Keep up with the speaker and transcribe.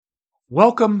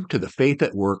Welcome to the Faith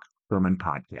at Work Sermon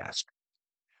Podcast.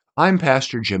 I'm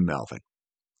Pastor Jim Melvin.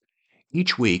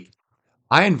 Each week,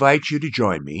 I invite you to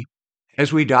join me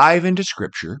as we dive into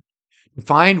Scripture to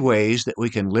find ways that we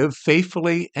can live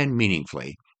faithfully and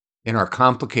meaningfully in our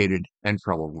complicated and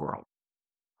troubled world.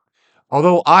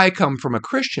 Although I come from a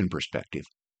Christian perspective,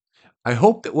 I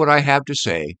hope that what I have to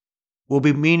say will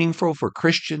be meaningful for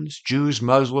Christians, Jews,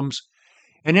 Muslims,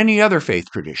 and any other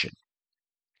faith tradition.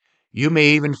 You may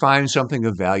even find something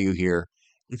of value here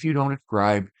if you don't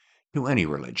ascribe to any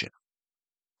religion.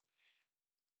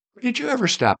 Did you ever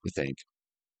stop to think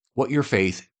what your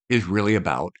faith is really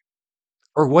about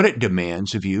or what it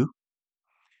demands of you?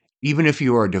 Even if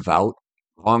you are a devout,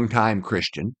 long-time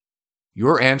Christian,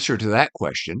 your answer to that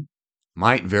question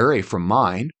might vary from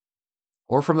mine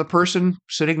or from the person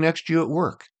sitting next to you at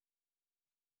work.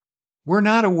 We're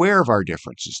not aware of our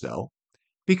differences, though,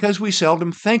 because we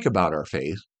seldom think about our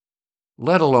faith,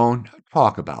 let alone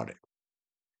talk about it.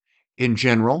 In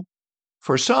general,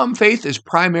 for some, faith is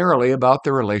primarily about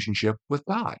their relationship with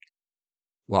God,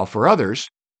 while for others,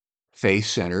 faith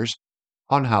centers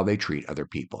on how they treat other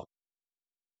people.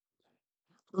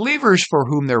 Believers for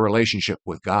whom their relationship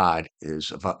with God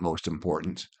is of utmost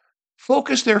importance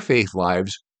focus their faith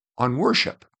lives on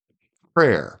worship,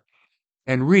 prayer,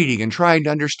 and reading and trying to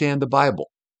understand the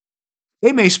Bible.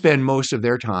 They may spend most of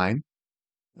their time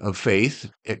of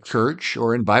faith at church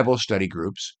or in Bible study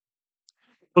groups.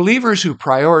 Believers who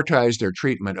prioritize their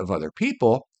treatment of other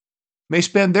people may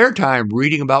spend their time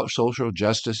reading about social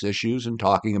justice issues and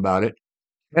talking about it,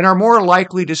 and are more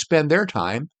likely to spend their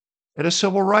time at a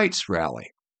civil rights rally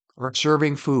or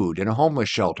serving food in a homeless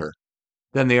shelter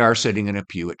than they are sitting in a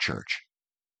pew at church.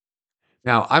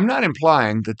 Now, I'm not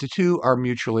implying that the two are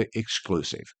mutually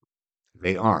exclusive.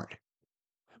 They aren't.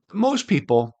 Most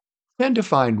people tend to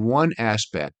find one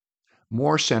aspect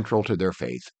more central to their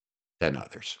faith than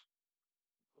others.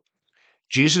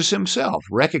 Jesus himself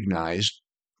recognized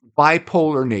the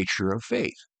bipolar nature of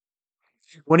faith.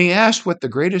 When he asked what the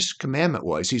greatest commandment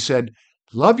was, he said,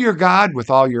 "Love your God with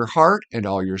all your heart and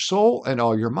all your soul and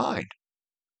all your mind."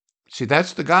 See,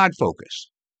 that's the God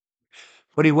focus.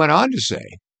 But he went on to say,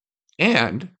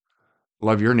 "And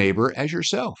love your neighbor as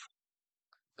yourself."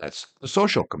 That's the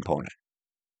social component.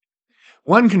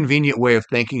 One convenient way of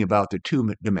thinking about the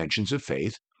two dimensions of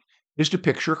faith is to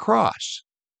picture a cross.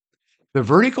 The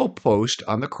vertical post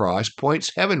on the cross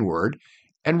points heavenward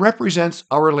and represents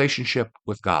our relationship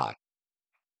with God.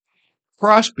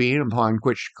 Crossbeam upon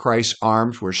which Christ's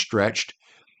arms were stretched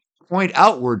point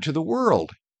outward to the world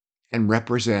and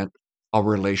represent our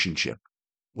relationship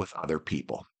with other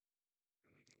people.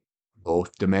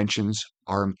 Both dimensions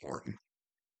are important.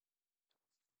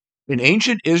 In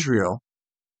ancient Israel,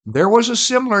 there was a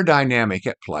similar dynamic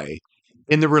at play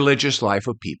in the religious life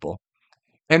of people,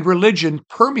 and religion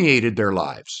permeated their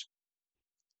lives.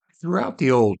 Throughout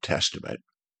the Old Testament,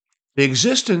 the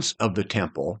existence of the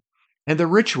temple and the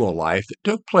ritual life that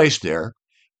took place there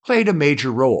played a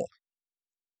major role.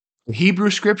 The Hebrew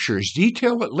Scriptures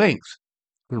detail at length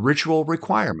the ritual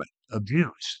requirement of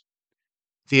Jews.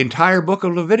 The entire book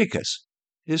of Leviticus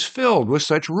is filled with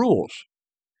such rules.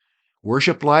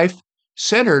 Worship life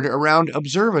centered around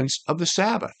observance of the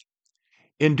Sabbath.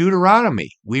 In Deuteronomy,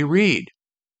 we read,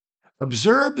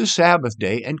 "Observe the Sabbath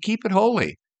day and keep it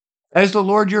holy, as the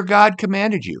Lord your God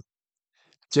commanded you.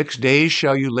 6 days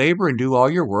shall you labor and do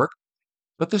all your work,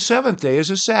 but the seventh day is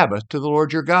a Sabbath to the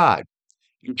Lord your God.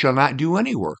 You shall not do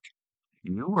any work,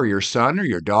 you or your son or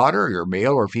your daughter or your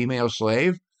male or female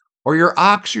slave, or your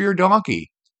ox or your donkey,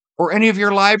 or any of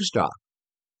your livestock,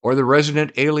 or the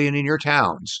resident alien in your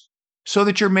towns, so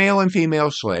that your male and female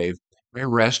slave may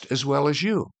rest as well as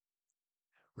you.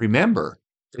 Remember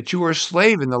that you were a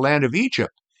slave in the land of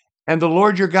Egypt, and the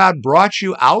Lord your God brought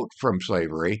you out from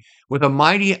slavery with a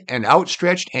mighty and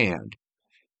outstretched hand.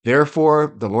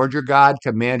 Therefore, the Lord your God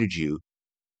commanded you,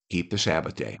 keep the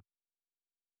Sabbath day."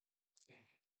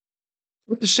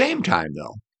 At the same time,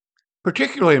 though,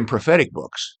 particularly in prophetic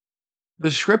books,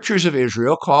 the scriptures of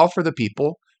Israel call for the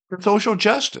people for social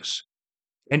justice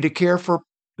and to care for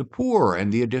the poor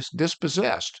and the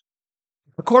dispossessed.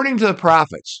 According to the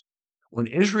prophets, when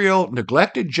Israel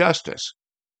neglected justice,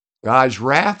 God's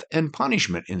wrath and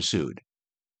punishment ensued.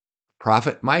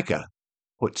 Prophet Micah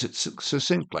puts it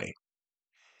succinctly.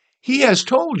 "He has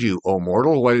told you, O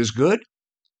mortal, what is good.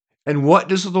 And what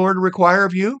does the Lord require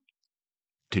of you?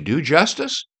 To do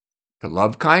justice, to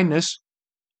love kindness,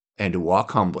 and to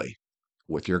walk humbly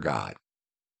with your God."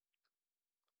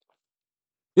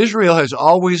 Israel has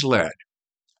always led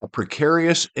a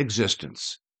precarious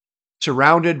existence,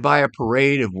 surrounded by a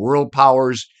parade of world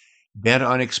powers bent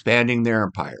on expanding their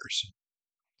empires.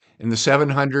 In the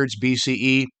 700s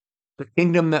BCE, the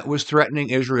kingdom that was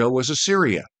threatening Israel was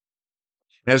Assyria.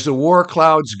 As the war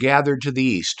clouds gathered to the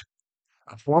east,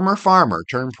 a former farmer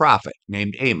turned prophet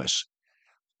named Amos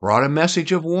brought a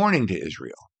message of warning to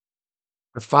Israel.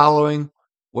 The following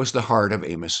was the heart of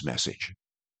Amos' message.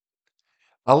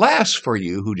 Alas for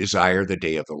you who desire the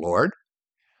day of the Lord.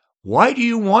 Why do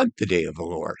you want the day of the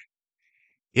Lord?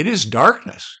 It is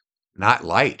darkness, not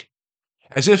light,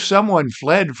 as if someone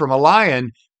fled from a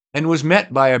lion and was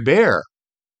met by a bear,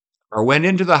 or went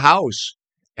into the house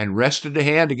and rested a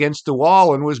hand against the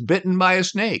wall and was bitten by a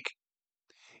snake.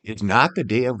 Is not the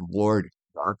day of the Lord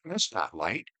darkness, not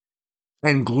light,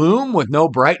 and gloom with no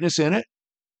brightness in it?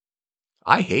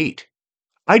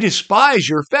 I despise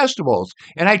your festivals,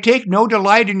 and I take no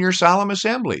delight in your solemn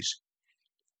assemblies.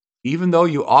 Even though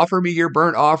you offer me your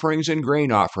burnt offerings and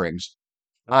grain offerings,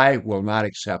 I will not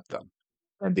accept them.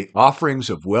 And the offerings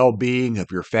of well-being of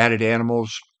your fatted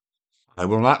animals, I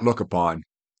will not look upon.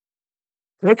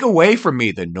 Take away from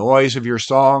me the noise of your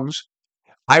songs.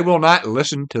 I will not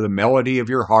listen to the melody of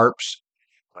your harps.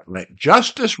 But let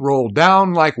justice roll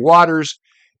down like waters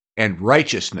and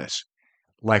righteousness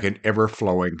like an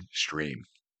ever-flowing stream.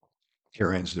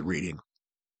 Here ends the reading.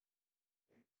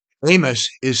 Amos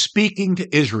is speaking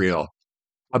to Israel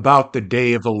about the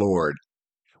day of the Lord,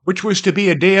 which was to be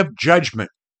a day of judgment,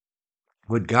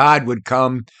 when God would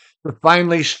come to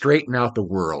finally straighten out the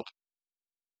world.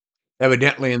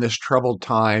 Evidently, in this troubled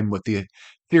time with the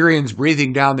Assyrians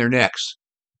breathing down their necks,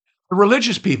 the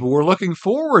religious people were looking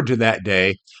forward to that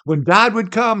day when God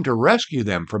would come to rescue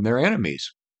them from their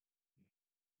enemies.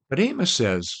 But Amos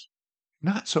says,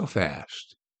 not so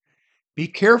fast. Be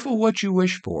careful what you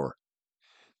wish for.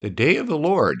 The day of the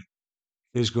Lord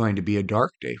is going to be a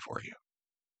dark day for you.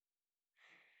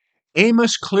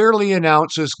 Amos clearly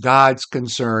announces God's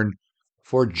concern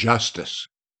for justice.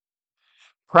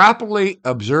 Properly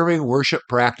observing worship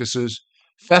practices,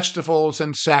 festivals,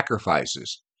 and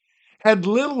sacrifices had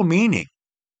little meaning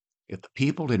if the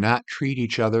people did not treat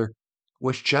each other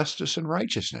with justice and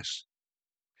righteousness.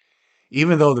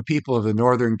 Even though the people of the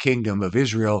northern kingdom of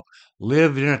Israel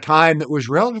lived in a time that was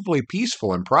relatively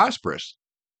peaceful and prosperous,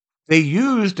 they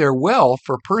used their wealth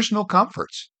for personal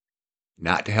comforts,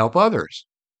 not to help others.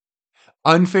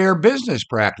 Unfair business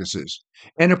practices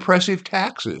and oppressive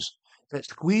taxes that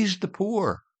squeezed the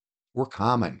poor were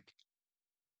common.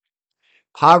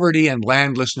 Poverty and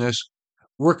landlessness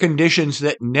were conditions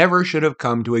that never should have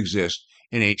come to exist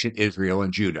in ancient Israel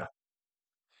and Judah.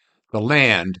 The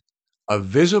land, a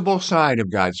visible sign of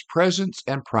God's presence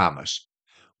and promise,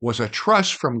 was a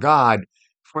trust from God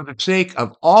for the sake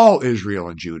of all Israel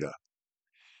and Judah.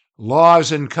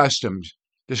 Laws and customs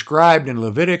described in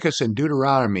Leviticus and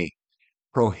Deuteronomy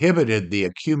prohibited the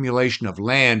accumulation of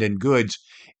land and goods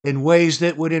in ways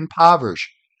that would impoverish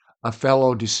a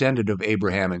fellow descendant of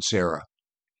Abraham and Sarah.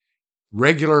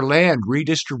 Regular land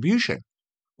redistribution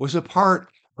was a part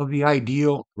of the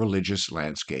ideal religious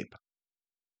landscape.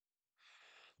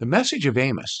 The message of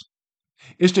Amos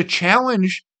is to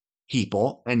challenge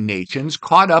people and nations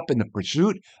caught up in the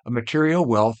pursuit of material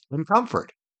wealth and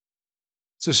comfort.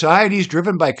 Societies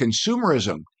driven by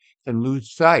consumerism can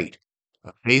lose sight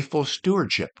of faithful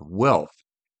stewardship of wealth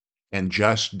and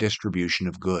just distribution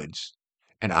of goods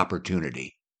and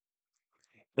opportunity.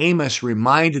 Amos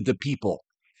reminded the people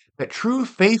that true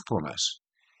faithfulness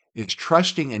is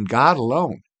trusting in God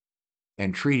alone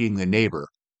and treating the neighbor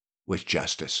with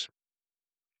justice.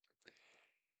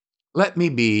 Let me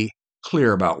be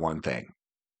clear about one thing.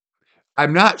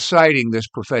 I'm not citing this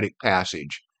prophetic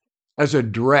passage as a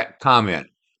direct comment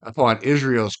upon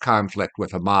Israel's conflict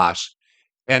with Hamas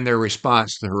and their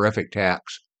response to the horrific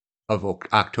attacks of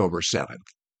October 7th.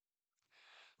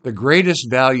 The greatest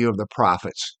value of the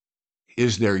prophets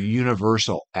is their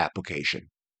universal application.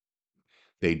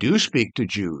 They do speak to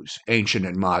Jews, ancient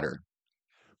and modern,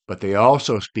 but they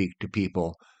also speak to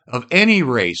people of any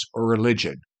race or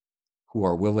religion who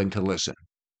are willing to listen.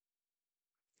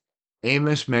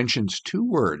 Amos mentions two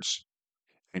words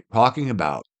in talking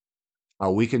about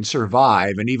how we can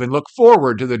survive and even look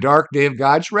forward to the dark day of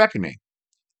God's reckoning: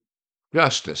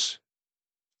 justice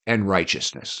and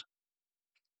righteousness.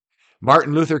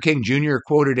 Martin Luther King Jr.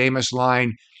 quoted Amos'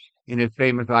 line in his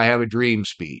famous I Have a Dream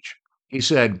speech. He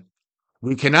said,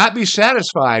 "We cannot be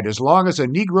satisfied as long as a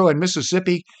Negro in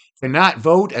Mississippi cannot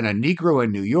vote and a Negro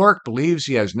in New York believes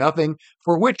he has nothing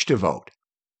for which to vote.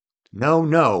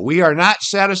 No, we are not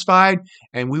satisfied,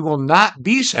 and we will not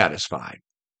be satisfied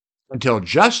until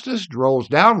justice rolls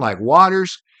down like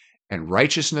waters and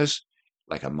righteousness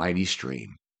like a mighty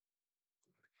stream."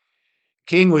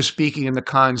 King was speaking in the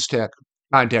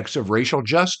context of racial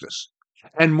justice,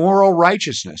 and moral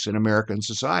righteousness in American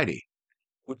society,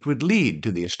 which would lead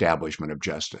to the establishment of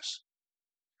justice.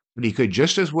 But he could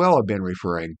just as well have been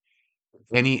referring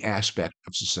to any aspect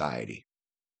of society.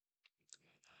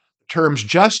 Terms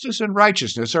justice and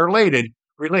righteousness are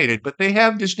related, but they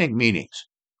have distinct meanings.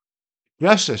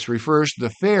 Justice refers to the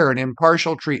fair and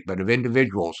impartial treatment of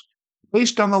individuals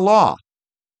based on the law.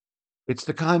 It's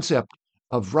the concept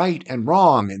of right and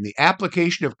wrong and the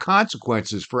application of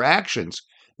consequences for actions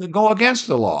that go against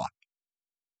the law.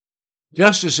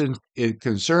 Justice is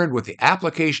concerned with the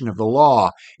application of the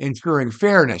law, ensuring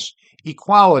fairness,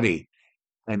 equality,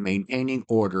 and maintaining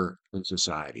order in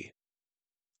society.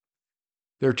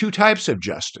 There are two types of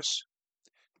justice: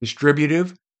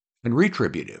 distributive and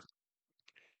retributive.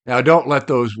 Now, don't let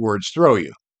those words throw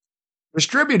you.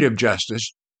 Distributive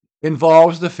justice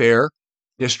involves the fair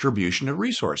distribution of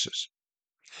resources.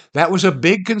 That was a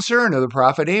big concern of the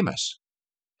prophet Amos.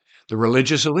 The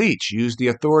religious elites used the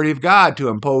authority of God to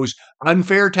impose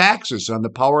unfair taxes on the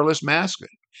powerless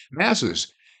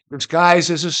masses,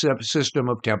 disguised as a system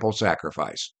of temple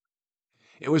sacrifice.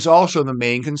 It was also the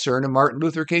main concern of Martin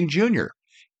Luther King Jr.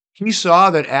 He saw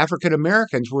that African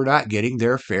Americans were not getting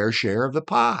their fair share of the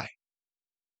pie.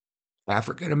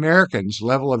 African Americans'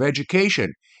 level of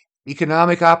education,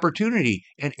 economic opportunity,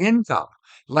 and income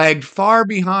lagged far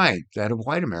behind that of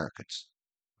white Americans.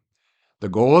 The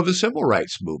goal of the civil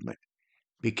rights movement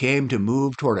became to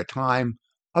move toward a time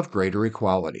of greater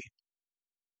equality.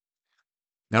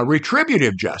 Now,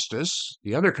 retributive justice,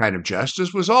 the other kind of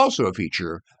justice, was also a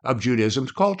feature of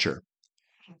Judaism's culture.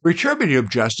 Retributive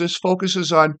justice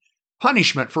focuses on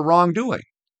punishment for wrongdoing.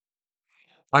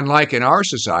 Unlike in our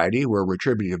society, where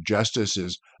retributive justice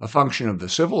is a function of the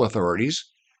civil authorities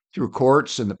through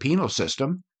courts and the penal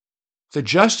system, the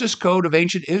justice code of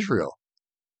ancient Israel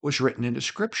was written into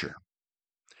Scripture.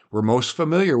 We're most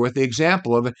familiar with the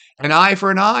example of an eye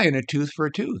for an eye and a tooth for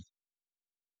a tooth.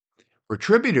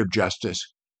 Retributive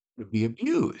justice could be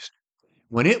abused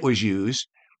when it was used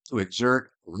to exert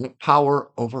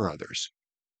power over others.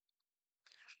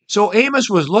 So Amos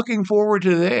was looking forward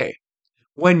to the day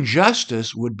when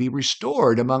justice would be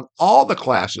restored among all the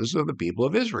classes of the people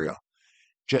of Israel,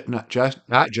 not just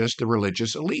the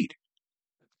religious elite.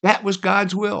 That was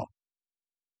God's will.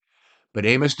 But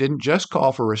Amos didn't just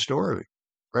call for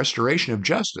restoration of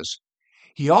justice.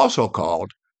 He also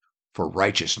called for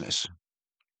righteousness.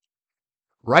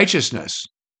 Righteousness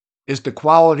is the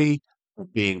quality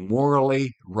of being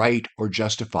morally right or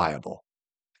justifiable.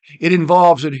 It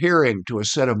involves adhering to a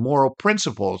set of moral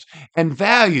principles and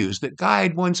values that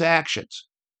guide one's actions.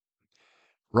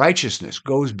 Righteousness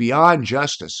goes beyond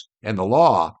justice and the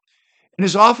law and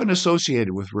is often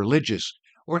associated with religious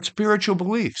or spiritual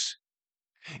beliefs.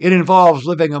 It involves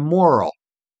living a moral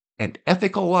and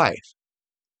ethical life,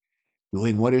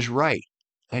 doing what is right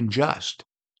and just,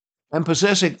 and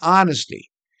possessing honesty,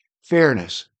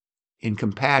 fairness, and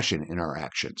compassion in our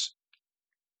actions.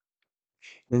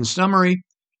 In summary,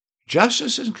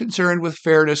 justice is concerned with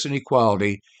fairness and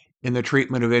equality in the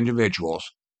treatment of individuals,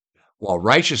 while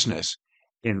righteousness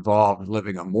involves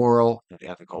living a moral and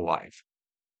ethical life.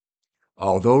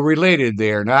 Although related,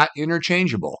 they are not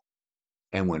interchangeable,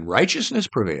 and when righteousness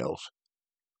prevails,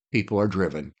 people are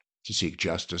driven to seek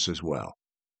justice as well.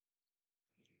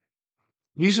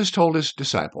 Jesus told his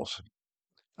disciples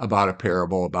about a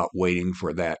parable about waiting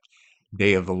for that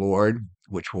day of the Lord,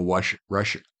 which will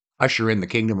usher in the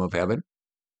kingdom of heaven.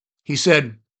 He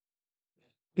said,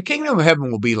 "The kingdom of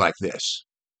heaven will be like this.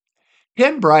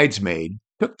 10 bridesmaids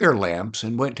took their lamps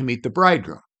and went to meet the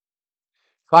bridegroom.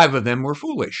 5 of them were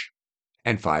foolish,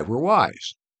 and 5 were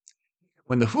wise.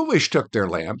 When the foolish took their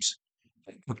lamps,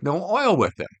 they took no oil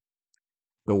with them.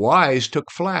 The wise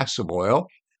took flasks of oil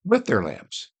with their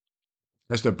lamps.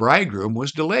 As the bridegroom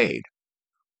was delayed,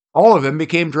 all of them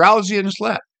became drowsy and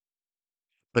slept.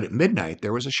 But at midnight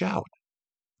there was a shout,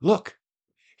 'Look,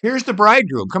 here's the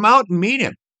bridegroom. Come out and meet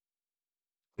him.'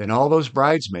 Then all those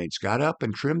bridesmaids got up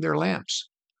and trimmed their lamps.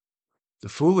 The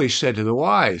foolish said to the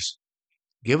wise,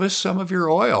 'Give us some of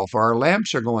your oil, for our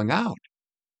lamps are going out.'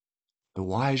 The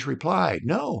wise replied,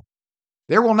 'No,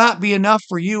 there will not be enough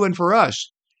for you and for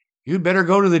us. You'd better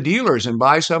go to the dealers and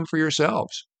buy some for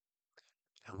yourselves.'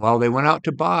 And while they went out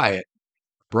to buy it,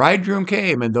 the bridegroom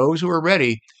came, and those who were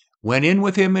ready went in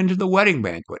with him into the wedding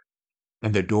banquet,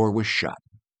 and the door was shut.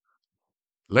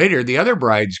 Later, the other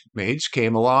bridesmaids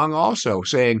came along also,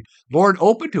 saying, 'Lord,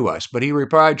 open to us.' But he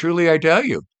replied, 'Truly I tell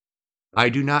you, I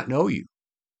do not know you.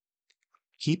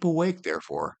 Keep awake,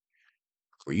 therefore,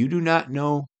 for you do not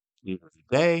know neither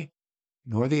the day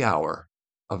nor the hour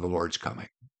of the Lord's coming.'"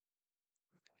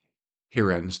 Here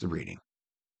ends the reading.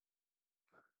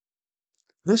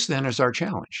 This then is our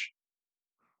challenge: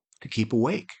 to keep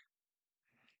awake,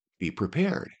 be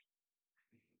prepared.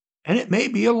 And it may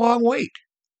be a long wait.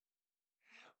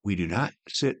 We do not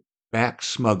sit back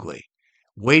smugly,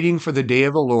 waiting for the day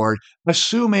of the Lord,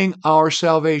 assuming our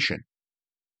salvation.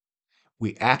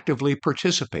 We actively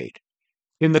participate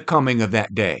in the coming of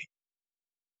that day.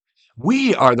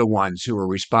 We are the ones who are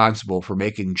responsible for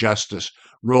making justice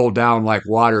roll down like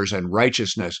waters and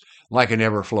righteousness like an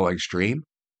ever flowing stream.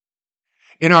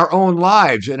 In our own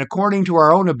lives and according to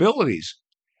our own abilities,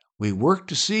 we work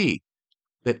to see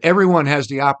that everyone has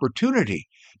the opportunity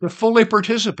to fully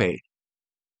participate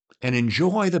and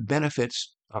enjoy the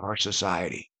benefits of our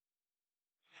society.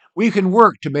 We can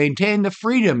work to maintain the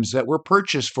freedoms that were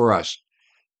purchased for us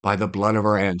by the blood of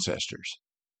our ancestors.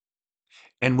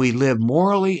 And we live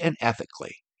morally and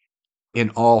ethically in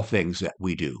all things that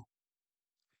we do.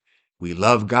 We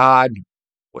love God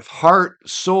with heart,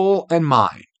 soul, and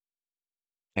mind,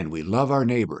 and we love our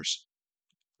neighbors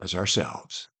as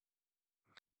ourselves.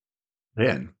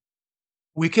 Then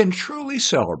we can truly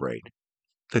celebrate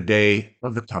the day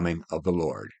of the coming of the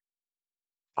Lord.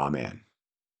 Amen.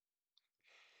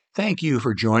 Thank you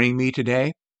for joining me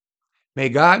today. May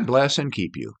God bless and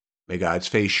keep you. May God's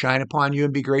face shine upon you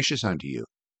and be gracious unto you.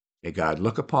 May God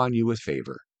look upon you with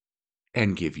favor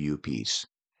and give you peace.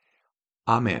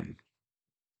 Amen.